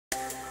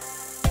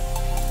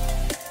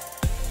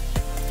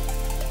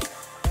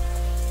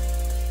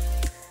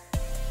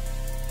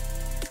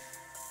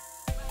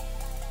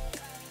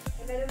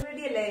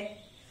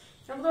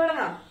നമുക്ക്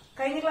തുടങ്ങാം.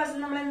 കഴിഞ്ഞ ക്ലാസ്സിൽ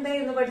നമ്മൾ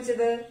എന്തായിരുന്നു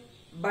പഠിച്ചത്?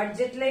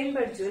 ബഡ്ജറ്റ് ലൈൻ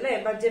പഠിച്ചു അല്ലെ?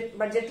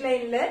 ബഡ്ജറ്റ്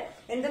ലൈനില്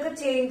എന്തൊക്കെ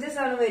ചേഞ്ചസ്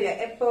ആണ് വരിക?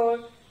 എപ്പോൾ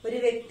ഒരു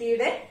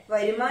വ്യക്തിയുടെ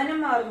വരുമാനം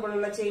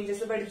മാറുമ്പോഴുള്ള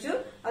ചേഞ്ചസ് പഠിച്ചു.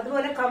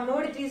 അതുപോലെ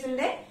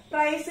കമ്മോഡിറ്റീസിന്റെ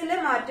പ്രൈസിൽ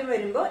മാറ്റം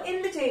വരുമ്പോൾ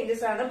എന്ത്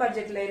ചേഞ്ചസ് ആണ്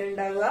ബഡ്ജറ്റ് ലൈൻ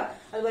ഉണ്ടാവുക?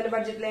 അതുപോലെ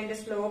ബഡ്ജറ്റ് ലൈനിന്റെ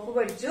സ്ലോപ്പ്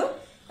പഠിച്ചു.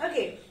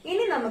 ഓക്കെ,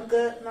 ഇനി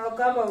നമുക്ക്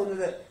നോക്കാൻ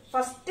പോകുന്നത്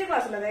ഫസ്റ്റ്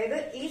ക്ലാസ്സിൽ, അതായത്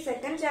ഈ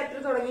സെക്കൻഡ് ചാപ്റ്റർ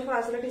തുടങ്ങിയ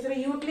ക്ലാസ്സിലെ ടീച്ചർ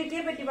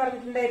യൂട്ടിലിറ്റിയെ പറ്റി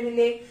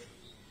പറഞ്ഞിട്ടുണ്ടായിരുന്നില്ലേ?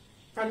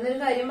 അന്നൊരു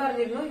കാര്യം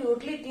പറഞ്ഞിരുന്നു,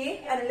 യൂട്ടിലിറ്റിയെ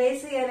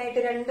അനലൈസ്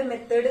ചെയ്യാനായിട്ട് രണ്ട്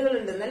മെത്തേഡുകൾ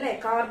ഉണ്ടെന്നല്ലേ?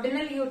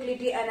 Cardinal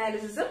utility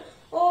അനാലിസിസും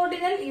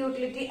ordinal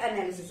utility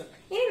അനാലിസിസും.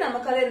 ഇനി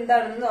നമുക്കത്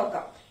എന്താണെന്ന്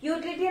നോക്കാം.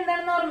 യൂട്ടിലിറ്റി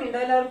എന്താണെന്ന്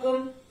ഓർമ്മയുണ്ടോ എല്ലാവർക്കും?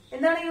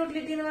 എന്താണ്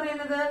യൂട്ടിലിറ്റി എന്ന്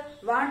പറയുന്നത്?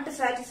 Want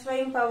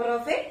satisfying power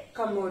of A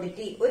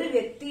commodity. ഒരു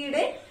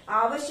വ്യക്തിയുടെ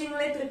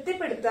ആവശ്യങ്ങളെ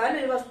തൃപ്തിപ്പെടുത്താൻ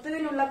ഒരു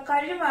വസ്തുവിനുള്ള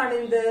കഴിവാണ്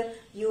എന്ത്?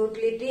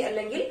 യൂട്ടിലിറ്റി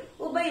അല്ലെങ്കിൽ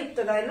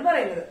ഉപയുക്തത എന്ന്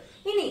പറയുന്നത്.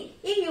 ഇനി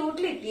ഈ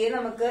യൂട്ടിലിറ്റിയെ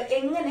നമുക്ക്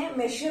എങ്ങനെ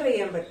മെഷർ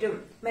ചെയ്യാൻ പറ്റും?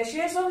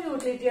 മെഷേഴ്സ് ഓഫ്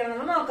യൂട്ടിലിറ്റി ആണ്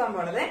നമ്മൾ നോക്കാൻ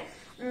പോണത്.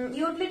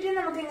 യൂട്ടിലിറ്റി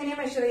നമുക്ക് എങ്ങനെയാ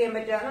മെഷർ ചെയ്യാൻ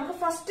പറ്റുക? നമുക്ക്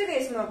ഫസ്റ്റ്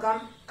കേസ് നോക്കാം,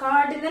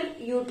 കാർഡിനൽ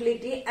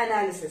യൂട്ടിലിറ്റി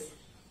അനാലിസിസ്.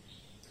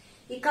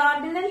 ഈ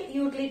കാർഡിനൽ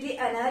യൂട്ടിലിറ്റി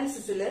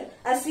അനാലിസിസിൽ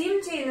അസ്യൂം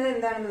ചെയ്യുന്നത്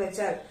എന്താണെന്ന്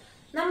വെച്ചാൽ,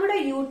 നമ്മുടെ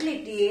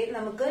യൂട്ടിലിറ്റിയെ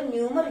നമുക്ക്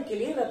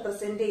ന്യൂമറിക്കലി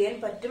റെപ്രസെന്റ് ചെയ്യാൻ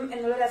പറ്റും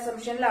എന്നുള്ളൊരു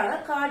അസംഷനിലാണ്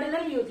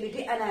കാർഡിനൽ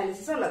യൂട്ടിലിറ്റി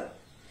അനാലിസിസ് ഉള്ളത്.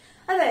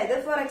 അതായത്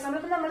ഫോർ എക്സാമ്പിൾ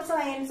ഇപ്പൊ നമ്മൾ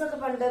സയൻസ് ഒക്കെ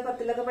പണ്ട്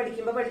 10ലൊക്കെ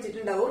പഠിക്കുമ്പോൾ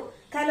പഠിച്ചിട്ടുണ്ടാവും.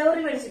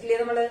 കലോറി പഠിച്ചിട്ടില്ലേ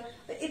നമ്മള്?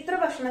 ഇത്ര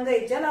ഭക്ഷണം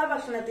കഴിച്ചാൽ ആ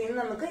ഭക്ഷണത്തിൽ നിന്ന്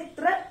നമുക്ക്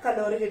ഇത്ര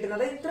കലോറി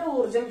കിട്ടുന്നത്, ഇത്ര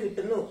ഊർജം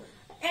കിട്ടുന്നു,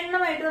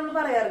 എണ്ണമായിട്ട് നമ്മൾ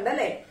പറയാറുണ്ട്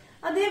അല്ലെ?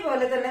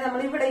 അതേപോലെ തന്നെ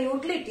നമ്മൾ ഇവിടെ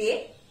യൂട്ടിലിറ്റിയെ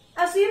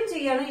അസ്യൂം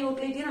ചെയ്യാണ്.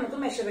 യൂട്ടിലിറ്റി നമുക്ക്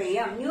മെഷർ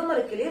ചെയ്യാം,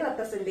 ന്യൂമറിക്കലി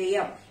റെപ്രസെന്റ്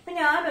ചെയ്യാം. ഇപ്പൊ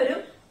ഞാനൊരു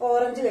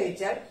ഓറഞ്ച്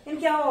കഴിച്ചാൽ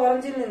എനിക്ക് ആ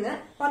ഓറഞ്ചിൽ നിന്ന്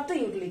 10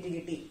 യൂട്ടിലിറ്റി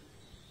കിട്ടി.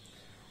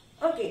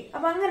 ഓക്കെ,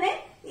 അപ്പൊ അങ്ങനെ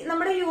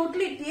നമ്മുടെ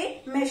യൂട്ടിലിറ്റിയെ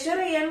മെഷർ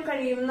ചെയ്യാൻ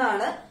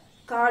കഴിയുന്നതാണ്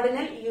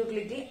കാർഡിനൽ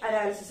യൂട്ടിലിറ്റി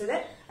അനാലിസിസിൽ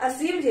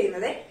അസ്യൂം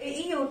ചെയ്യുന്നത്.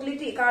 ഈ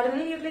utility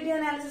cardinal utility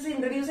analysis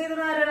introduce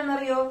ചെയ്തത് ആരാണെന്ന്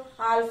അറിയോ?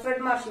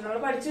 Alfred marshal.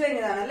 നമ്മൾ പഠിച്ചു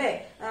കഴിഞ്ഞതാണ് അല്ലെ?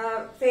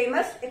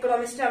 ഫേമസ്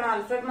എക്കണോമിസ്റ്റ് ആണ്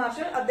ആൽഫ്രഡ്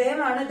മാർഷൽ.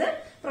 അദ്ദേഹമാണ് ഇത്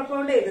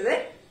പ്രൊപ്പൗണ്ട് ചെയ്തത്.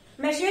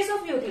 മെഷേഴ്സ്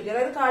ഓഫ് യൂട്ടിലിറ്റി,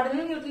 അതായത്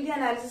കാർഡിനൽ യൂട്ടിലിറ്റി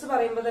അനാലിസിസ്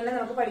പറയുമ്പോൾ തന്നെ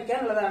നമുക്ക്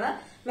പഠിക്കാനുള്ളതാണ്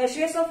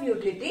മെഷേഴ്സ് ഓഫ്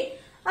യൂട്ടിലിറ്റി.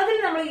 അതിൽ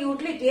നമ്മൾ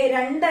യൂട്ടിലിറ്റിയെ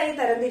രണ്ടായി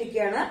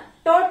തരംതിരിക്കുകയാണ്,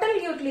 total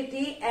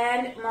utility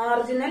and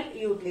marginal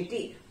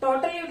utility.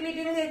 Total utility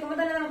എന്ന് കേൾക്കുമ്പോൾ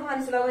തന്നെ നമുക്ക്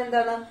മനസ്സിലാവും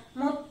എന്താണ്?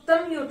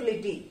 മൊത്തം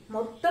യൂട്ടിലിറ്റി,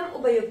 മൊത്തം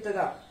ഉപയുക്തത.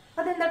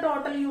 അതെന്താ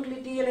ടോട്ടൽ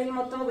യൂട്ടിലിറ്റി അല്ലെങ്കിൽ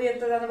മൊത്തം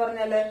ഉപയുക്തത എന്ന്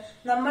പറഞ്ഞാല്,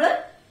 നമ്മൾ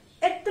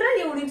എത്ര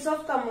യൂണിറ്റ്സ്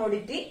ഓഫ്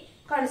കമ്മോഡിറ്റി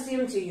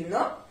കൺസ്യൂം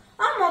ചെയ്യുന്നു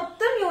ആ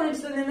മൊത്തം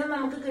യൂണിറ്റ്സിൽ നിന്ന്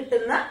നമുക്ക്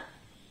കിട്ടുന്ന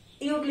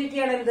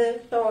യൂട്ടിലിറ്റിയാണ് എന്ത്?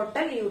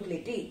 Total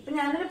utility. ഇപ്പൊ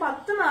ഞാനൊരു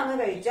 10 മാങ്ങ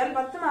കഴിച്ചാൽ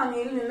 10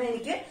 മാങ്ങയിൽ നിന്ന്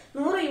എനിക്ക്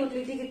 100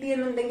 യൂട്ടിലിറ്റി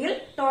കിട്ടിയെന്നുണ്ടെങ്കിൽ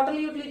ടോട്ടൽ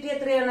യൂട്ടിലിറ്റി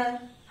എത്രയാണ്?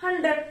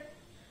 100.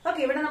 ഓക്കെ,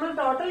 ഇവിടെ നമ്മൾ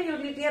ടോട്ടൽ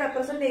യൂട്ടിലിറ്റിയെ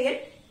റെപ്രസെന്റ് ചെയ്യാൻ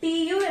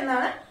TU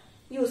എന്നാണ്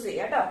യൂസ്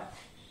ചെയ്യുക കേട്ടോ.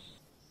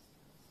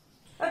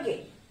 ഓക്കെ,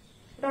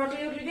 ടോട്ടൽ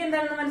യൂട്ടിലിറ്റി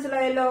എന്താണെന്ന്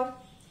മനസ്സിലായല്ലോ?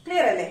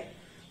 ക്ലിയർ അല്ലേ?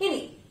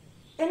 ഇനി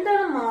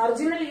എന്താണ്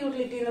മാർജിനൽ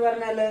യൂട്ടിലിറ്റി എന്ന്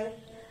പറഞ്ഞാല്?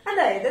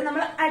 അതായത്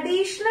നമ്മൾ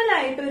അഡീഷണൽ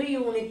ആയിട്ട് ഒരു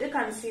യൂണിറ്റ്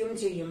കൺസ്യൂം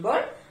ചെയ്യുമ്പോൾ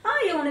ആ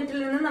യൂണിറ്റിൽ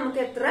നിന്ന്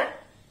നമുക്ക് എത്ര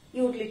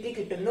യൂട്ടിലിറ്റി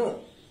കിട്ടുന്നു?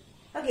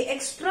 ഓക്കെ,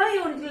 എക്സ്ട്രാ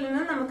യൂണിറ്റിൽ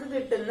നിന്ന് നമുക്ക്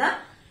കിട്ടുന്ന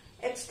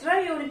എക്സ്ട്രാ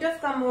യൂണിറ്റ് ഓഫ്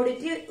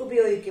കമ്മോഡിറ്റി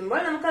ഉപയോഗിക്കുമ്പോൾ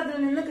നമുക്ക് അതിൽ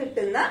നിന്ന്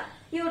കിട്ടുന്ന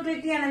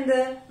യൂട്ടിലിറ്റിയാണ് എന്ത്?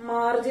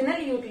 മാർജിനൽ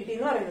യൂട്ടിലിറ്റി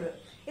എന്ന് പറയുന്നത്.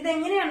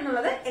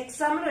 ഇതെങ്ങനെയാണെന്നുള്ളത്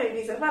എക്സാമ്പിൾ വഴി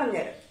ടീച്ചർ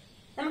പറഞ്ഞുതരാം.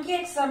 നമുക്ക് ഈ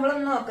എക്സാമ്പിൾ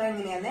ഒന്ന് നോക്കാം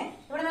എങ്ങനെയാന്ന്.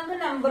 ഇവിടെ നമുക്ക്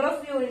നമ്പർ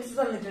ഓഫ് യൂണിറ്റ്സ്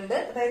തന്നിട്ടുണ്ട്,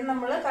 അതായത്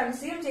നമ്മൾ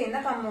കൺസ്യൂം ചെയ്യുന്ന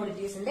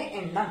കമ്മോഡിറ്റീസിന്റെ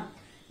എണ്ണം.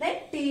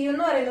 TU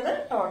എന്ന് പറയുന്നത്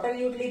ടോട്ടൽ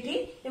യൂട്ടിലിറ്റി,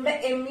 ഇവിടെ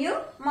MU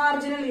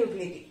മാർജിനൽ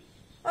യൂട്ടിലിറ്റി.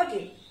 ഓക്കെ,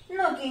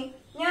 നോക്കി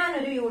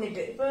ഞാനൊരു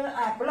യൂണിറ്റ്, ഇപ്പൊ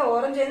ആപ്പിൾ,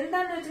 ഓറഞ്ച്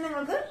എന്താന്ന് വെച്ചാൽ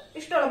നിങ്ങൾക്ക്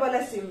ഇഷ്ടമുള്ള പോലെ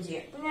അസ്യൂം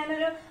ചെയ്യാം. ഇപ്പൊ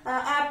ഞാനൊരു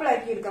ആപ്പിൾ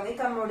ആക്കി എടുക്കാം. ഈ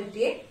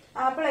കമ്മോഡിറ്റിയെ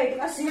ആപ്പിൾ ആയിട്ട്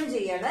അസ്യൂം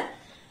ചെയ്യാണ്.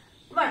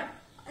 1,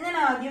 ഞാൻ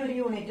ആദ്യം ഒരു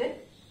യൂണിറ്റ്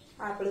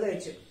ആപ്പിൾ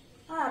കഴിച്ചു.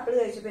 ആ ആപ്പിൾ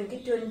കഴിച്ചപ്പോ എനിക്ക്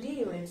 20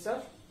 യൂണിറ്റ്സ്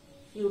ഓഫ്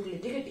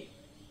യൂട്ടിലിറ്റി കിട്ടി.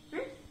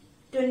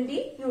 20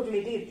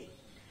 യൂട്ടിലിറ്റി കിട്ടി.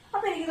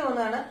 അപ്പൊ എനിക്ക്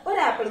തോന്നുകയാണ്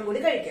ഒരു ആപ്പിളും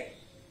കൂടി കഴിക്കാം.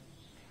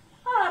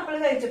 ആ ആപ്പിൾ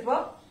കഴിച്ചപ്പോ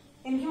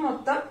എനിക്ക്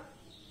മൊത്തം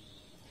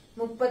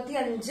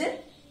 35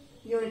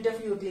 യൂണിറ്റ്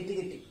ഓഫ് യൂട്ടിലിറ്റി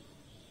കിട്ടി.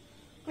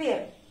 ക്ലിയർ?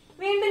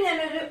 വീണ്ടും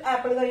ഞാനൊരു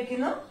ആപ്പിൾ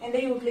കഴിക്കുന്നു, എന്റെ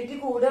യൂട്ടിലിറ്റി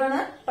കൂടുകയാണ്.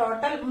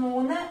 ടോട്ടൽ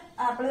 3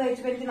 ആപ്പിൾ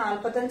കഴിച്ചപ്പോ എനിക്ക്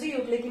 45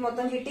 യൂട്ടിലിറ്റി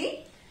മൊത്തം കിട്ടി.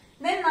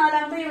 ദെൻ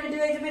 4ാമത്തെ യൂണിറ്റ്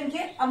കഴിച്ചപ്പോ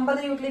എനിക്ക്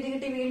 50 യൂട്ടിലിറ്റി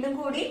കിട്ടി, വീണ്ടും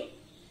കൂടി.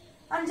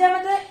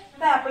 5ാമത്തെ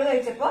ആപ്പിൾ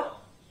കഴിച്ചപ്പോ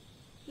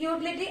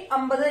യൂട്ടിലിറ്റി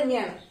 50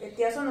 തന്നെയാണ്,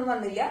 വ്യത്യാസമൊന്നും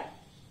വന്നില്ല,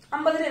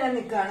 50 തന്നെ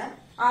നിൽക്കുകയാണ്.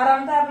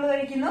 6ാമത്തെ ആപ്പിൾ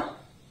കഴിക്കുന്നു,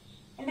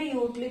 എന്റെ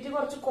യൂട്ടിലിറ്റി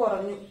കുറച്ച്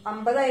കുറഞ്ഞു,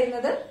 50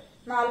 ആയിരുന്നത്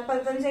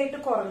 45 ആയിട്ട്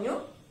കുറഞ്ഞു.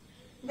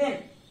 ദെൻ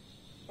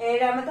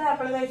 7ാമത്തെ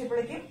ആപ്പിൾ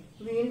കഴിച്ചപ്പോഴേക്കും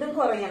വീണ്ടും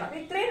കുറയണം. അപ്പൊ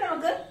ഇത്രയും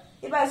നമുക്ക്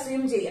ഇപ്പൊ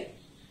അസ്യൂം ചെയ്യാം.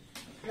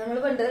 നമ്മൾ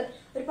പണ്ട്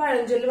ഒരു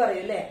പഴഞ്ചൊല്ല്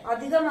പറയും അല്ലെ,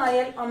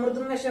 അധികമായാൽ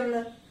അമൃതും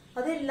വിഷംന്ന്.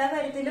 അത് എല്ലാ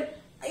കാര്യത്തിലും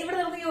ഇവിടെ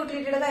നമുക്ക്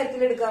യൂട്ടിലിറ്റിയുടെ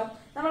കാര്യത്തിൽ എടുക്കാം.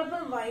 നമ്മളിപ്പോ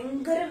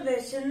ഭയങ്കര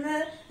വിശന്ന്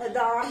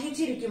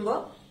ദാഹിച്ചിരിക്കുമ്പോ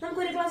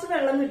നമുക്ക് ഒരു ഗ്ലാസ്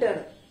വെള്ളം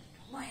കിട്ടുകയാണ്,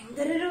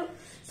 ഭയങ്കര ഒരു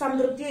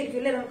സംതൃപ്തി ആയിരിക്കും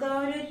അല്ലെ? നമുക്ക് ആ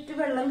ഒരു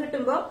വെള്ളം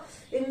കിട്ടുമ്പോ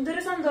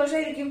എന്തൊരു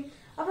സന്തോഷമായിരിക്കും.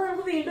 അപ്പൊ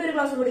നമുക്ക് വീണ്ടും ഒരു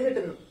ഗ്ലാസ് കൂടി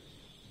കിട്ടുന്നു.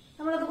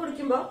 നമ്മളത്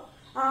കുടിക്കുമ്പോ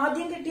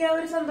ആദ്യം കിട്ടിയ ആ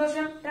ഒരു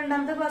സന്തോഷം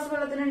 2ാമത്തെ ഗ്ലാസ്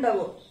വെള്ളത്തിന്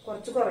ഉണ്ടാവോ?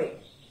 കുറച്ച് കുറയും.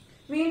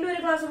 വീണ്ടും ഒരു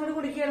ഗ്ലാസ് കൂടി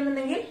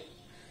കുടിക്കുകയാണെന്നുണ്ടെങ്കിൽ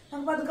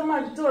നമുക്ക് അതൊക്കെ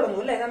മടുത്തു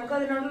തുടങ്ങും അല്ലെ? നമുക്ക്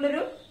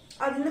അതിനോടുള്ളൊരു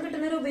അതിൽ നിന്ന്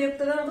കിട്ടുന്ന ഒരു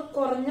ഉപയുക്തത നമുക്ക്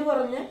കുറഞ്ഞു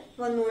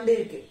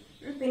വന്നുകൊണ്ടിരിക്കും.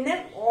 പിന്നെ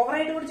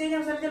ഓവറായിട്ട് കുടിച്ചു കഴിഞ്ഞാൽ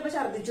അവസാനം ചിലപ്പോൾ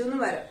ഛർദ്ദിച്ചു എന്നും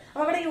വരാം.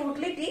 അപ്പൊ അവിടെ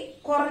യൂട്ടിലിറ്റി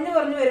കുറഞ്ഞു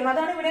വരും.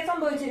 അതാണ് ഇവിടെ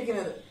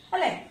സംഭവിച്ചിരിക്കുന്നത്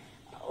അല്ലെ.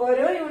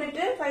 ഓരോ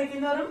യൂണിറ്റ്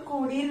കഴിക്കുന്നവരും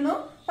കൂടിയിരുന്നു.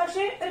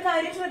 പക്ഷെ ഒരു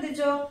കാര്യം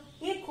ശ്രദ്ധിച്ചോ,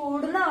 ഈ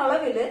കൂടുന്ന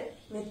അളവില്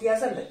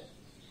വ്യത്യാസമുണ്ട്.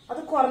 അത്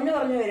കുറഞ്ഞു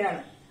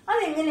വരികയാണ്.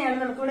 അതെങ്ങനെയാണ്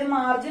നമുക്കിവിടെ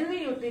മാർജിനൽ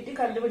യൂട്ടിലിറ്റി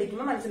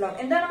കണ്ടുപിടിക്കുമ്പോൾ മനസ്സിലാവും.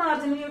 എന്താണ്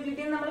മാർജിനൽ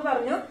യൂട്ടിലിറ്റി എന്ന് നമ്മൾ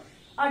പറഞ്ഞു.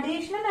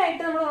 അഡീഷണൽ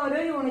ആയിട്ട് നമ്മൾ ഓരോ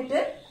യൂണിറ്റ്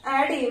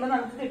ആഡ് ചെയ്യുമ്പോൾ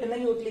നമുക്ക് കിട്ടുന്ന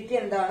യൂട്ടിലിറ്റി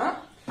എന്താണോ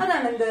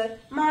അതാണ് എന്ത്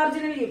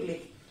മാർജിനൽ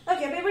യൂട്ടിലിറ്റി.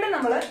 ഓക്കെ, അപ്പൊ ഇവിടെ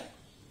നമ്മള്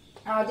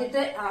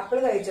ആദ്യത്തെ ആപ്പിൾ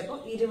കഴിച്ചപ്പോൾ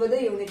 20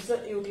 യൂണിറ്റ്സ്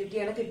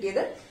യൂട്ടിലിറ്റിയാണ്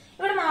കിട്ടിയത്.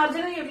 ഇവിടെ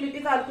മാർജിനൽ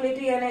യൂട്ടിലിറ്റി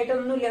കാൽക്കുലേറ്റ് ചെയ്യാനായിട്ട്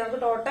ഒന്നുമില്ല.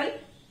 നമുക്ക് ടോട്ടൽ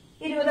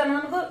 20 ആണ്.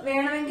 നമുക്ക്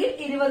വേണമെങ്കിൽ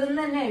 20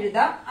 എന്ന് തന്നെ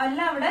എഴുതാം.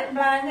 അല്ല അവിടെ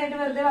ബ്ലാങ്ക് ആയിട്ട്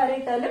വെറുതെ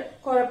വരയിട്ടാലും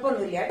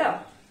കുഴപ്പമൊന്നുമില്ല കേട്ടോ.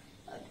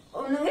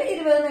 ഒന്നുകിൽ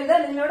 20 എന്ന് എഴുതാം,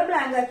 അല്ലെങ്കിൽ അവിടെ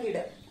ബ്ലാങ്ക് ആക്കി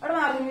ഇടുക. അവിടെ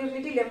മാർജിനൽ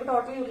യൂട്ടിലിറ്റി ഇല്ല, അപ്പൊ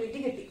ടോട്ടൽ യൂട്ടിലിറ്റി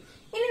കിട്ടി.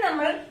 ഇനി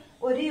നമ്മൾ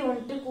ഒരു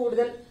യൂണിറ്റ്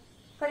കൂടുതൽ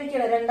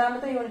കഴിക്കണം.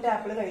 രണ്ടാമത്തെ യൂണിറ്റ്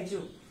ആപ്പിൾ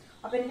കഴിച്ചു.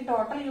 അപ്പൊ എനിക്ക്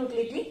ടോട്ടൽ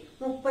യൂട്ടിലിറ്റി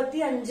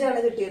 35 ആണ്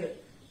കിട്ടിയത്.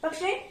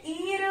 പക്ഷെ ഈ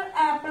ഒരു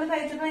ആപ്പിൾ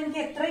കഴിച്ചപ്പോൾ എനിക്ക്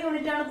എത്ര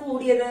യൂണിറ്റ് ആണ്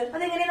കൂടിയത്?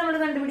 അതെങ്ങനെയാണ് നമ്മൾ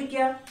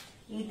കണ്ടുപിടിക്കുക?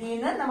 ഇതിൽ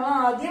നിന്ന് നമ്മൾ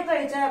ആദ്യം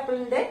കഴിച്ച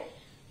ആപ്പിളിന്റെ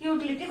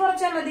യൂട്ടിലിറ്റി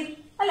കുറച്ചാൽ മതി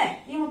അല്ലെ.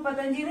 ഈ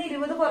 35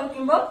 20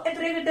 കുറയ്ക്കുമ്പോൾ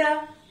എത്രയാണ് കിട്ടുക?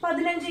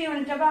 15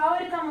 യൂണിറ്റ്. അപ്പൊ ആ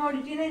ഒരു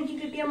കമ്മോഡിറ്റിന്ന് എനിക്ക്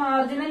കിട്ടിയ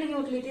മാർജിനൽ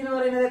യൂട്ടിലിറ്റി എന്ന്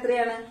പറയുന്നത്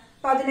എത്രയാണ്?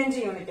 15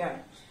 യൂണിറ്റ് ആണ്.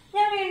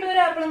 ഞാൻ വീണ്ടും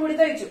ഒരു ആപ്പിളും കൂടി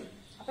കഴിച്ചു.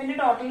 അപ്പൊ എന്റെ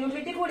ടോട്ടൽ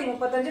യൂട്ടിലിറ്റി കൂടി,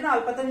 35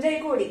 45 ആയി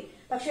കൂടി.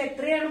 പക്ഷെ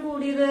എത്രയാണ്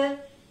കൂടിയത്?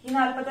 ഈ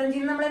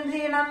 45 നമ്മൾ എന്ത്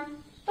ചെയ്യണം?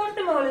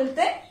 തൊട്ട്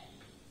മുകളിലത്തെ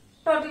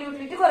ടോട്ടൽ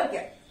യൂട്ടിലിറ്റി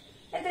കുറയ്ക്കാം.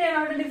 എത്രയാണ്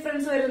അവിടെ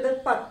ഡിഫറൻസ് വരുന്നത്?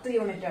 10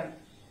 യൂണിറ്റ് ആണ്.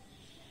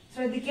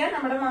 ശ്രദ്ധിക്കുക,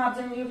 നമ്മുടെ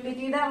മാർജിനൽ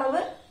യൂട്ടിലിറ്റിയുടെ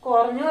അളവ്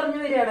കുറഞ്ഞു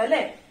വരികയാണ്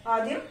അല്ലെ.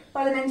 ആദ്യം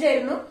 15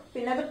 ആയിരുന്നു,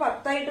 പിന്നെ അത്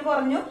 10 ആയിട്ട്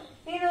കുറഞ്ഞു.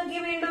 ഇനി നോക്കി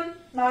വീണ്ടും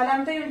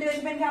നാലാമത്തെ യൂണിറ്റ്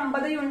വെച്ചപ്പോ എനിക്ക്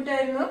 50 യൂണിറ്റ്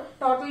ആയിരുന്നു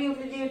ടോട്ടൽ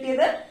യൂട്ടിലിറ്റി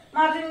കിട്ടിയത്.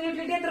 മാർജിനൽ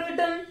യൂട്ടിലിറ്റി എത്ര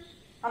കിട്ടും?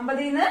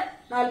 50 നിന്ന്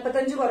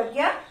 45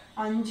 കുറയ്ക്കുക,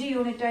 5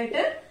 യൂണിറ്റ്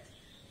ആയിട്ട്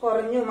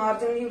കുറഞ്ഞു.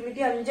 മാർജിനൽ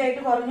യൂട്ടിലിറ്റി 5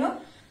 ആയിട്ട് കുറഞ്ഞു.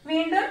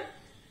 വീണ്ടും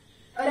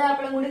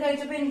ഒരാപ്പിളും കൂടി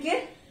കഴിച്ചപ്പോ എനിക്ക്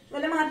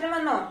വല്ല മാറ്റം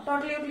വന്നോ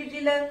ടോട്ടൽ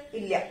യൂട്ടിലിറ്റിയില്?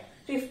 ഇല്ല,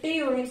 50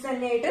 യൂണിറ്റ്സ്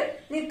തന്നെയായിട്ട്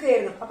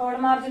നിൽക്കുകയായിരുന്നു. അപ്പൊ അവിടെ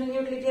മാർജിനൽ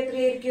യൂട്ടിലിറ്റി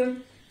എത്രയായിരിക്കും?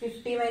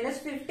 50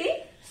 - 50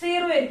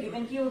 0 ആയിരിക്കും.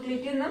 എനിക്ക്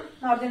യൂട്ടിലിറ്റി ഒന്നും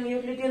മാർജിനൽ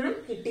യൂട്ടിലിറ്റി ഒന്നും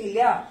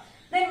കിട്ടിയില്ല.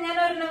 ഞാൻ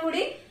ഒരെണ്ണം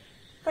കൂടി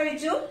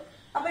കഴിച്ചു.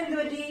 അപ്പൊ എന്ത്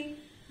പറ്റി?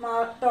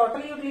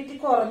 ടോട്ടൽ യൂട്ടിലിറ്റി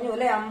കുറഞ്ഞു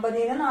അല്ലെ.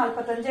 50 നിന്ന്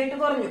 45 ആയിട്ട്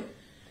കുറഞ്ഞു.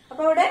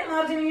 അപ്പൊ അവിടെ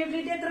മാർജിനൽ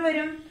യൂട്ടിലിറ്റി എത്ര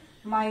വരും?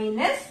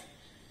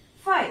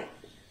 -5.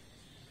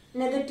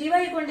 നെഗറ്റീവ്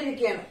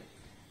ആയിക്കൊണ്ടിരിക്കുകയാണ്.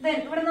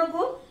 ഇവിടെ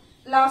നോക്കൂ,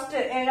 ലാസ്റ്റ്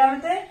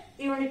 7ാമത്തെ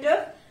യൂണിറ്റ്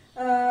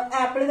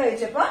ആപ്പിൾ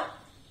കഴിച്ചപ്പോ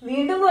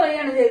വീണ്ടും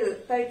കുറയാണ് ചെയ്തത്.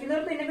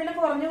 കഴിക്കുന്നവർ പിന്നെ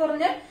കുറഞ്ഞു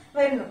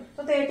വരുന്നു.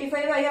 ഇപ്പൊ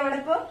 35 ആയി. അവിടെ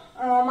ഇപ്പൊ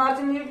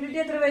മാർജിനൽ യൂട്ടിലിറ്റി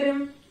എത്ര വരും?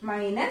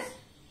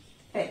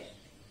 -10.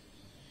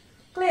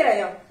 ക്ലിയർ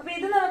ആയോ? അപ്പൊ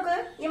ഇത് നമുക്ക്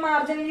ഈ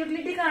മാർജിനൽ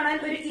യൂട്ടിലിറ്റി കാണാൻ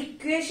ഒരു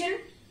ഇക്വേഷൻ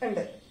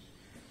ഉണ്ട്.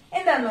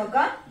 എന്താന്ന്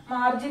നോക്കാം.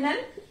 Marginal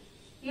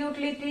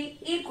utility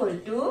equal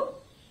to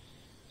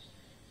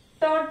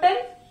total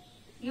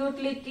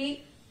utility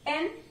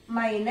n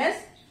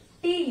minus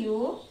TU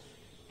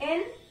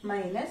n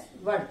minus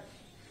 1.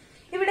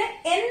 ഇവിടെ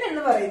n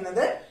എന്ന്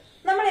പറയുന്നത്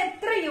നമ്മൾ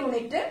എത്ര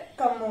യൂണിറ്റ്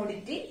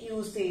കമ്മോഡിറ്റി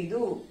യൂസ്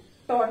ചെയ്തു,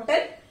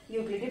 ടോട്ടൽ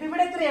യൂട്ടിലിറ്റി. ഇപ്പൊ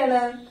ഇവിടെ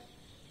എത്രയാണ്?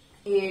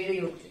 7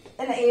 യൂണിറ്റ്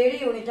അല്ല, 7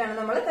 യൂണിറ്റ് ആണ്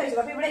നമ്മൾ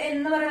കഴിച്ചത്. അപ്പൊ ഇവിടെ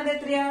എന്ന് പറയുന്നത്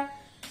എത്രയാ?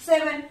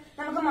 7.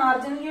 നമുക്ക്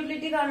മാർജിനൽ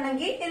യൂട്ടിലിറ്റി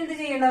കാണണമെങ്കിൽ എന്ത്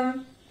ചെയ്യണം?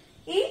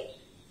 ഈ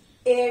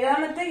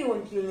 7ാമത്തെ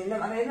യൂണിറ്റിൽ നിന്നും,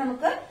 അതായത്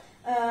നമുക്ക്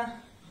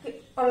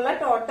ഉള്ള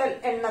ടോട്ടൽ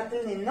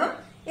എണ്ണത്തിൽ നിന്നും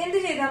എന്ത്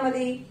ചെയ്താൽ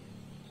മതി?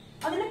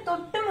 അതിന്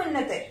തൊട്ട്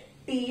മുന്നത്തെ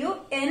TU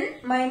n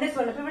മൈനസ്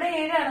 1. അപ്പൊ ഇവിടെ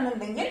 7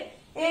 ആണെന്നുണ്ടെങ്കിൽ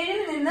 7ൽ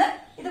നിന്ന്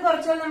ഇത്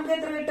കുറച്ചാൽ നമുക്ക്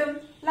എത്ര കിട്ടും?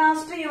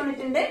 ലാസ്റ്റ്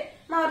യൂണിറ്റിന്റെ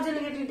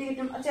മാർജിനൽ യൂട്ടിലിറ്റി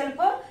കിട്ടും.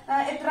 ചിലപ്പോ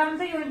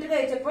എത്രാമത്തെ യൂണിറ്റ്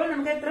കഴിച്ചപ്പോൾ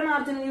നമുക്ക് എത്ര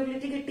മാർജിനൽ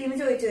യൂട്ടിലിറ്റി കിട്ടിയെന്ന്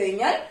ചോദിച്ചു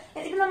കഴിഞ്ഞാൽ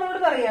ഇത് നമ്മളോട്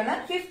പറയാണ്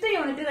 5th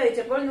യൂണിറ്റ്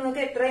കഴിച്ചപ്പോൾ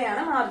നിങ്ങൾക്ക്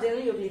എത്രയാണ്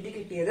മാർജിനൽ യൂട്ടിലിറ്റി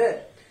കിട്ടിയത്.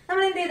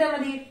 നമ്മൾ എന്ത് ചെയ്താൽ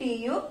മതി?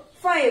 TU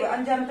 5.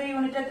 5ാമത്തെ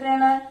യൂണിറ്റ്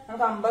എത്രയാണ്?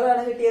 നമുക്ക് 50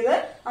 ആണ് കിട്ടിയത്.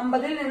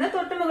 50ൽ നിന്ന്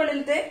തൊട്ട്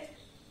മുകളിലത്തെ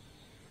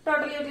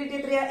ടോട്ടൽ യൂട്ടിലിറ്റി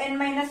എത്രയാ? n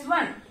minus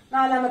 1.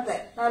 നാലാമത്തെ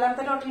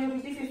ടോട്ടൽ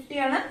യൂട്ടിലിറ്റി 50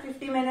 ആണ്.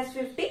 50 -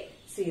 50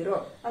 0.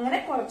 അങ്ങനെ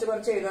കുറച്ച്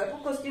എഴുതുക. അപ്പൊ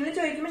ക്വസ്റ്റ്യനിൽ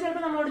ചോദിക്കുമ്പോൾ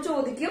ചിലപ്പോൾ നമ്മളോട്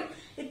ചോദിക്കും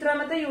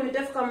ഇത്രാമത്തെ യൂണിറ്റ്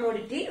ഓഫ്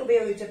കമ്മോഡിറ്റി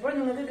ഉപയോഗിച്ചപ്പോൾ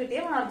നിങ്ങൾക്ക്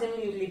കിട്ടിയ മാർജിനൽ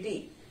യൂട്ടിലിറ്റി.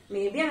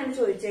 മേ ബി അങ്ങനെ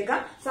ചോദിച്ചേക്കാം.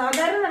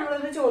 സാധാരണ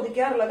നമ്മളത്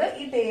ചോദിക്കാറുള്ളത്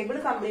ഈ ടേബിൾ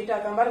കംപ്ലീറ്റ്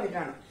ആക്കാൻ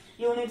പറഞ്ഞിട്ടാണ്.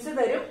 യൂണിറ്റ്സ്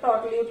തരും,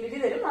 ടോട്ടൽ യൂട്ടിലിറ്റി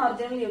തരും,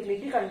 മാർജിനൽ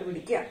യൂട്ടിലിറ്റി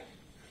കണ്ടുപിടിക്കുക.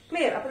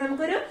 ക്ലിയർ? അപ്പൊ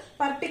നമുക്കൊരു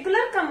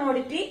പർട്ടിക്കുലർ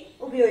കമ്മോഡിറ്റി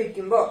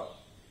ഉപയോഗിക്കുമ്പോൾ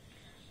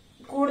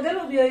കൂടുതൽ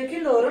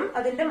ഉപയോഗിക്കും തോറും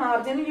അതിന്റെ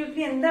മാർജിനൽ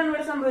യൂട്ടിലിറ്റി എന്താണ്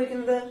ഇവിടെ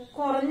സംഭവിക്കുന്നത്?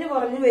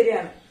 കുറഞ്ഞു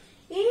വരികയാണ്.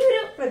 ഈ ഒരു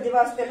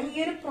പ്രതിഭാസത്തെ അല്ലെങ്കിൽ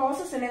ഈ ഒരു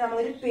പ്രോസസ്സിനെ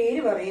നമ്മളൊരു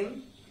പേര് പറയും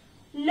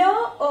law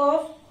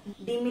of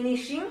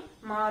diminishing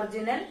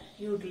marginal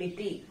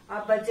utility,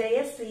 അപചയ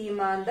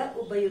സീമാന്ത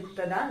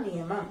ഉപയുക്തത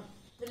നിയമം.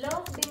 The law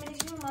of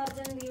diminishing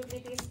marginal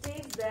utility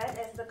states that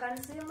as the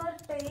consumer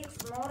takes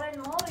more and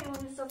more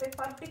units of a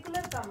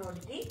particular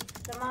commodity,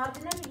 the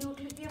marginal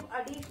utility of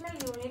additional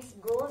units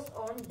goes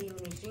on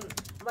diminishing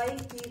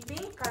while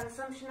keeping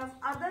consumption of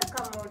other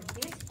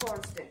commodities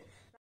constant.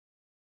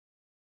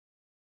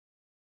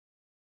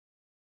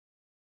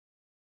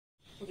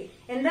 Okay.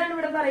 എന്താണ്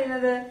ഇവിടെ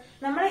പറയുന്നത്?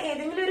 നമ്മൾ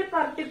ഏതെങ്കിലും ഒരു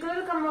particular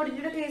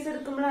കമ്മോഡിറ്റിയുടെ case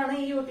എടുക്കുമ്പോഴാണ്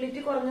ഈ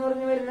utility കുറഞ്ഞു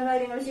കുറഞ്ഞു വരുന്ന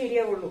കാര്യങ്ങൾ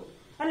ശരിയാവുള്ളൂ,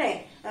 അല്ലെ?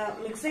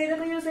 മിക്സ്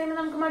ചെയ്തൊക്കെ യൂസ് ചെയ്യുമ്പോൾ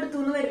നമുക്ക്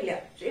മടുത്തൊന്നും വരില്ല.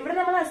 ഇവിടെ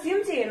നമ്മൾ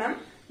അസ്യൂം ചെയ്യണം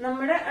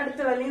നമ്മുടെ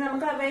അടുത്തുള്ള അല്ലെങ്കിൽ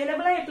നമുക്ക്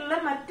അവൈലബിൾ ആയിട്ടുള്ള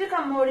മറ്റ്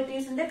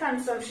കമ്മോഡിറ്റീസിന്റെ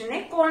കൺസംഷനെ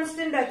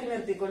കോൺസ്റ്റന്റ് ആക്കി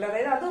നിർത്തിക്കൊണ്ട്,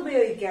 അതായത് അത്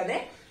ഉപയോഗിക്കാതെ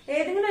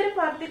ഏതെങ്കിലും ഒരു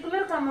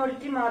പർട്ടിക്കുലർ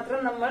കമ്മോഡിറ്റി മാത്രം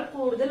നമ്മൾ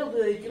കൂടുതൽ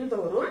ഉപയോഗിക്കും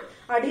തോറും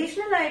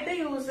അഡീഷണൽ ആയിട്ട്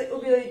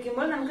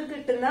ഉപയോഗിക്കുമ്പോൾ നമുക്ക്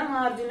കിട്ടുന്ന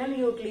മാർജിനൽ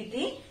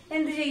യൂട്ടിലിറ്റി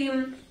എന്ത് ചെയ്യും?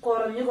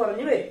 കുറഞ്ഞു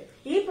കുറഞ്ഞു വരും.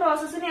 ഈ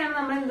പ്രോസസ്സിനെയാണ്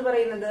നമ്മൾ എന്ത്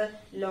പറയുന്നത്?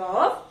 Law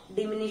of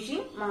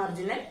diminishing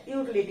marginal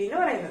utility എന്ന്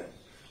പറയുന്നത്.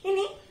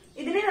 ഇനി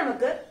ഇതിനെ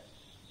നമുക്ക്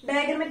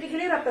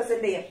ഡയഗ്രമാറ്റിക്കലി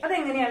റെപ്രസെന്റ് ചെയ്യാം.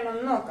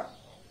 അതെങ്ങനെയാണെന്ന് നോക്കാം.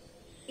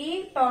 ഈ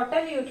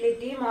ടോട്ടൽ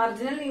യൂട്ടിലിറ്റി,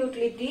 മാർജിനൽ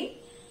യൂട്ടിലിറ്റി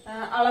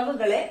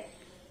അളവുകളെ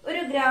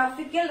ഒരു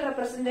ഗ്രാഫിക്കൽ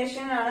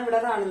റെപ്രസെന്റേഷൻ ആണ്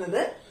ഇവിടെ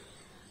കാണുന്നത്.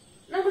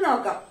 നമുക്ക്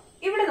നോക്കാം.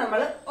 ഇവിടെ നമ്മൾ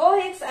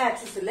OX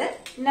ആക്സിസിൽ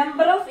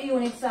നമ്പർ ഓഫ്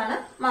യൂണിറ്റ്സ് ആണ്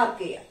മാർക്ക്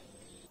ചെയ്യുക.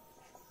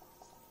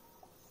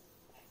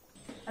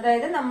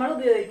 അതായത് നമ്മൾ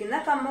ഉപയോഗിക്കുന്ന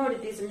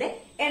കമ്മോഡിറ്റീസിന്റെ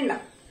എണ്ണം.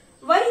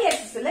 Y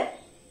ആക്സിസിൽ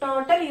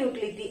total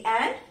utility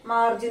and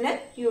marginal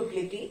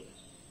utility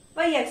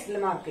Y ആക്സിസിൽ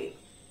മാർക്ക് ചെയ്യും.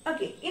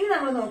 ഓക്കെ, ഇനി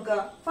നമ്മൾ നോക്കുക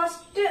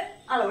ഫസ്റ്റ്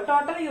അളവ്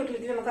ടോട്ടൽ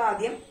യൂട്ടിലിറ്റി. നമുക്ക്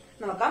ആദ്യം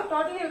നോക്കാം.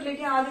 ടോട്ടൽ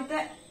യൂട്ടിലിറ്റി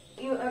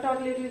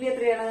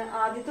എത്രയാണ്?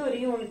 ആദ്യത്തെ ഒരു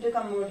unit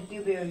commodity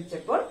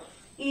ഉപയോഗിച്ചപ്പോൾ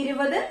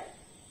 20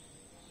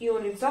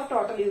 units of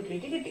total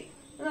utility കിട്ടി.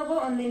 നോക്കൂ,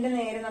 ഒന്നിന്റെ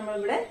നേരെ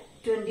നമ്മളിവിടെ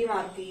 20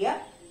 മാർക്ക് ചെയ്യുക.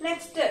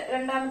 നെക്സ്റ്റ്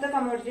രണ്ടാമത്തെ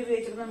കമ്മോഡിറ്റി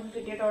ഉപയോഗിച്ചപ്പോൾ നമുക്ക്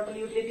കിട്ടിയ ടോട്ടൽ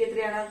യൂട്ടിലിറ്റി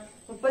എത്രയാണ്?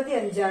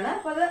 35 ആണ്.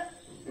 അപ്പൊ അത്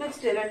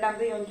നെക്സ്റ്റ്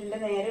രണ്ടാമത്തെ യൂണിറ്റിന്റെ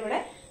നേരെ ഇവിടെ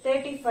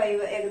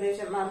 35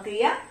 ഏകദേശം മാർക്ക്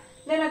ചെയ്യുക.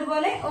 ദെൻ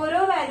അതുപോലെ ഓരോ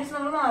വാല്യൂസ്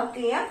നമ്മൾ മാർക്ക്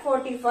ചെയ്യുക.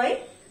 45,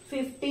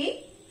 50,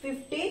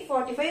 50,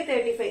 45,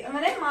 35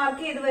 അങ്ങനെ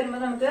മാർക്ക് ചെയ്ത്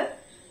വരുമ്പോൾ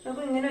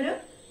നമുക്ക് ഇങ്ങനെ ഒരു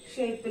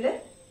ഷേപ്പില്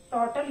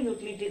ടോട്ടൽ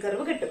യൂട്ടിലിറ്റി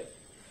കർവ് കിട്ടും.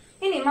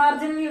 ഇനി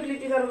മാർജിനൽ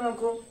യൂട്ടിലിറ്റി കർവ്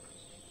നോക്കൂ.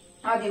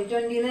 ആദ്യം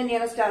 20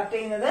 തന്നെയാണ് സ്റ്റാർട്ട്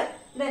ചെയ്യുന്നത്.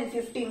 ദെൻ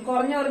 15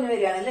 കുറഞ്ഞു കുറഞ്ഞു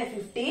വരികയാണ് അല്ലെ?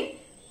 15,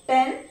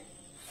 10,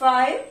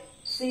 5,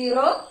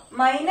 0,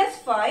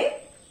 -5,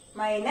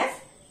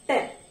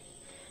 -10.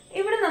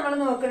 ഇവിടെ നമ്മൾ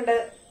നോക്കേണ്ട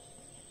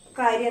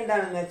കാര്യം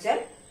എന്താണെന്ന് വെച്ചാൽ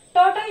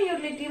ടോട്ടൽ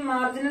യൂട്ടിലിറ്റി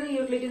മാർജിനൽ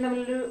യൂട്ടിലിറ്റി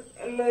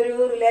തമ്മിലുള്ള ഒരു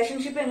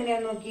റിലേഷൻഷിപ്പ്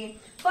എങ്ങനെയാന്ന് നോക്കി.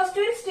 ഫസ്റ്റ്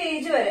ഒരു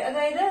സ്റ്റേജ് വരെ,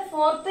 അതായത്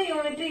 4th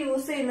യൂണിറ്റ്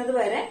യൂസ് ചെയ്യുന്നത്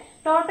വരെ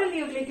ടോട്ടൽ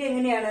യൂട്ടിലിറ്റി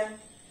എങ്ങനെയാണ്?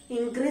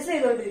 ഇൻക്രീസ്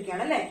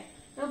ചെയ്തുകൊണ്ടിരിക്കുകയാണ് അല്ലെ?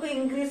 നമുക്ക്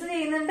ഇൻക്രീസ്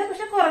ചെയ്യുന്നുണ്ട്,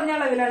 പക്ഷെ കുറഞ്ഞ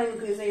അളവിലാണ്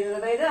ഇൻക്രീസ് ചെയ്യുന്നത്.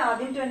 അതായത്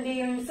ആദ്യം 20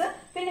 യൂണിറ്റ്സ്,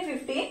 പിന്നെ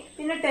 15,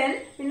 പിന്നെ 10,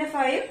 പിന്നെ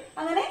 5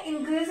 അങ്ങനെ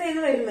ഇൻക്രീസ്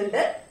ചെയ്ത്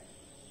വരുന്നുണ്ട്.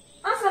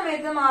 ആ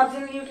സമയത്ത്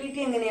മാർജിനൽ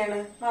യൂട്ടിലിറ്റി എങ്ങനെയാണ്?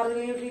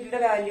 മാർജിനൽ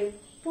യൂട്ടിലിറ്റിയുടെ വാല്യൂ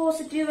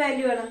പോസിറ്റീവ്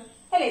വാല്യൂ ആണ്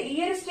അല്ലെ? ഈ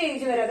ഒരു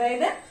സ്റ്റേജ് വരെ,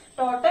 അതായത്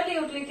ടോട്ടൽ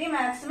യൂട്ടിലിറ്റി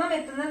മാക്സിമം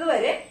എത്തുന്നത്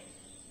വരെ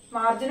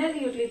മാർജിനൽ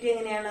യൂട്ടിലിറ്റി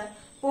എങ്ങനെയാണ്?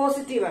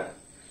 പോസിറ്റീവ് ആണ്.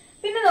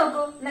 പിന്നെ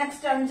നോക്കൂ,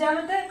 നെക്സ്റ്റ്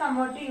അഞ്ചാമത്തെ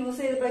കമ്മോഡിറ്റി യൂസ്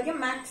ചെയ്തപ്പോഴേക്കും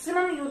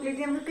മാക്സിമം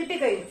യൂട്ടിലിറ്റി നമുക്ക്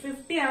കിട്ടിക്കഴിഞ്ഞു.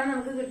 50 ആണ്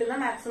നമുക്ക് കിട്ടുന്ന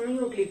മാക്സിമം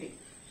യൂട്ടിലിറ്റി.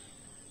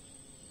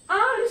 ആ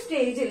ഒരു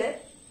സ്റ്റേജില്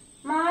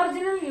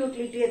മാർജിനൽ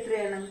യൂട്ടിലിറ്റി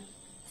എത്രയാണ്?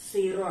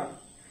 0 ആണ്.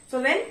 So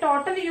when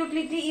total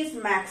utility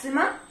is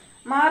maximum,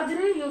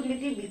 marginal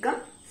utility become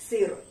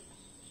 0.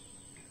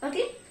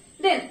 Okay,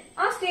 then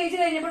ആ സ്റ്റേജ്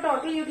കഴിഞ്ഞപ്പോൾ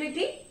ടോട്ടൽ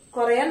യൂട്ടിലിറ്റി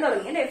കുറയാൻ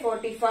തുടങ്ങി അല്ലെ?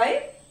 45,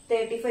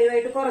 35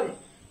 ആയിട്ട് കുറഞ്ഞു.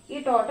 ഈ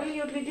ടോട്ടൽ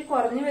യൂട്ടിലിറ്റി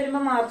കുറഞ്ഞു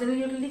വരുമ്പോൾ മാർജിനൽ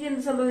യൂട്ടിലിറ്റിക്ക്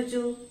എന്ത്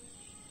സംഭവിച്ചു?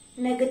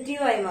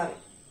 നെഗറ്റീവായി മാറി.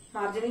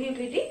 മാർജിനൽ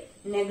യൂട്ടിലിറ്റി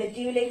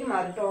നെഗറ്റീവിലേക്ക്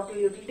മാറി ടോട്ടൽ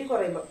യൂട്ടിലിറ്റി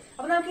കുറയുമ്പോൾ.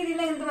 അപ്പൊ നമുക്ക്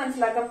ഇതിനെ എന്ത്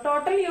മനസ്സിലാക്കാം?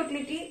 ടോട്ടൽ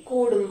യൂട്ടിലിറ്റി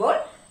കൂടുമ്പോൾ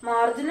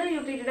മാർജിനൽ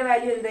യൂട്ടിലിറ്റിയുടെ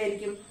വാല്യൂ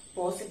എന്തായിരിക്കും?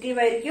 പോസിറ്റീവ്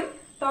ആയിരിക്കും.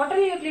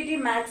 ടോട്ടൽ യൂട്ടിലിറ്റി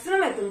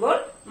മാക്സിമം എത്തുമ്പോൾ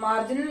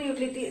മാർജിനൽ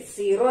യൂട്ടിലിറ്റി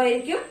 0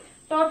 ആയിരിക്കും.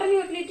 ടോട്ടൽ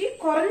യൂട്ടിലിറ്റി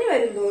കുറഞ്ഞു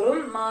വരുന്തോറും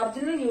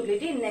മാർജിനൽ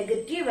യൂട്ടിലിറ്റി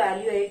നെഗറ്റീവ്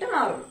വാല്യൂ ആയിട്ട്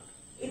മാറും.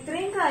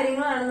 ഇത്രയും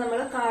കാര്യങ്ങളാണ് നമ്മൾ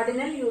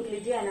കാർഡിനൽ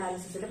യൂട്ടിലിറ്റി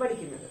അനാലിസിസിൽ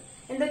പഠിക്കുന്നത്.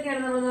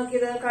 എന്തൊക്കെയാണ് നമ്മൾ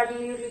നോക്കിയത്?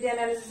 കാർഡിനൽ യൂട്ടിലിറ്റി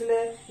അനാലിസിസിൽ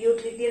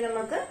യൂട്ടിലിറ്റിയെ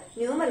നമുക്ക്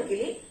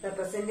ന്യൂമറിക്കലി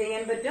റെപ്രസെന്റ്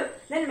ചെയ്യാൻ പറ്റും.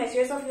 Then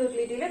measures of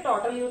യൂട്ടിലിറ്റിയിൽ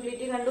total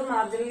utility കണ്ടു,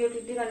 മാർജിനൽ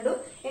യൂട്ടിലിറ്റി കണ്ടു.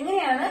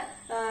 എങ്ങനെയാണ്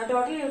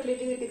ടോട്ടൽ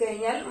യൂട്ടിലിറ്റി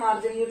കിട്ടിക്കഴിഞ്ഞാൽ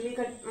മാർജിനൽ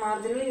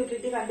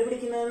യൂട്ടിലിറ്റി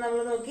കണ്ടുപിടിക്കുന്നത് നമ്മൾ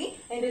നോക്കി.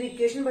 അതിന്റെ ഒരു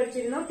ഇക്വേഷൻ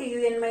പഠിച്ചിരുന്നു,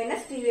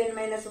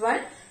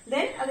 TUN-TUN-1.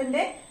 ദെൻ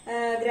അതിന്റെ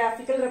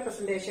ഗ്രാഫിക്കൽ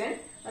റെപ്രസെന്റേഷൻ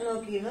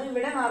നോക്കിയിരുന്നു.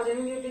 ഇവിടെ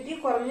മാർജിനൽ യൂട്ടിലിറ്റി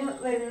കുറഞ്ഞു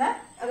വരുന്ന,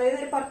 അതായത്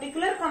ഒരു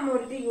പർട്ടിക്കുലർ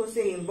കമ്മോഡിറ്റി യൂസ്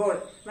ചെയ്യുമ്പോൾ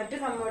മറ്റു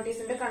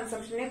കമ്മോഡിറ്റീസിന്റെ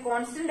കൺസംഷനെ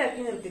കോൺസ്റ്റന്റ്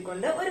ആക്കി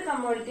നിർത്തിക്കൊണ്ട് ഒരു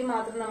കമ്മോഡിറ്റി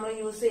മാത്രം നമ്മൾ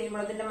യൂസ്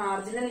ചെയ്യുമ്പോൾ അതിന്റെ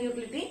മാർജിനൽ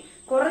യൂട്ടിലിറ്റി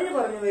കുറഞ്ഞു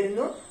കുറഞ്ഞു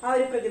വരുന്നു. ആ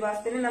ഒരു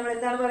പ്രതിഭാസത്തിന് നമ്മൾ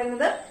എന്താണ്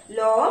പറയുന്നത്?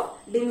 Law of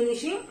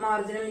diminishing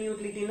marginal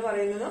utility എന്ന്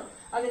പറയുന്നത്.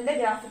 അതിന്റെ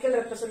ഗ്രാഫിക്കൽ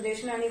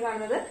റെപ്രസെന്റേഷൻ ആണ് ഈ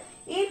കാണുന്നത്.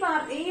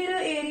 ഈ ഒരു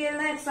ഏരിയയിൽ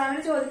നിന്ന്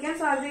എക്സാമിന് ചോദിക്കാൻ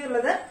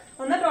സാധ്യതയുള്ളത്,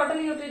 ഒന്ന് ടോട്ടൽ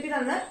യൂട്ടിലിറ്റി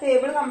തന്ന്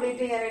ടേബിൾ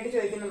കംപ്ലീറ്റ് ചെയ്യാനായിട്ട്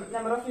ചോദിക്കുന്നു.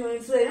 നമ്പർ ഓഫ്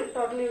യൂണിറ്റ്സ് തരും,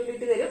 ടോട്ടൽ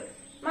യൂട്ടിലിറ്റി തരും,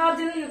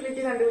 മാർജിനൽ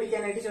യൂട്ടിലിറ്റി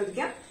കണ്ടുപിടിക്കാനായിട്ട്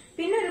ചോദിക്കാം.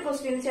 പിന്നെ ഒരു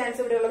ക്വസ്റ്റ്യൻ ചാൻസ്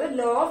ഇവിടെ ഉള്ളത്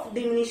law of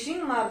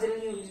diminishing marginal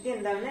utility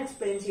എന്താണെന്ന്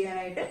എക്സ്പ്ലെയിൻ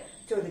ചെയ്യാനായിട്ട്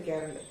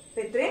ചോദിക്കാറുണ്ട്.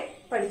 അപ്പൊ ഇത്രയും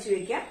പഠിച്ചു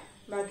വയ്ക്കാം.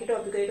 ബാക്കി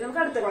ടോപ്പിക്കായിട്ട്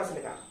നമുക്ക് അടുത്ത ക്ലാസ്സിൽ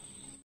കാണാം.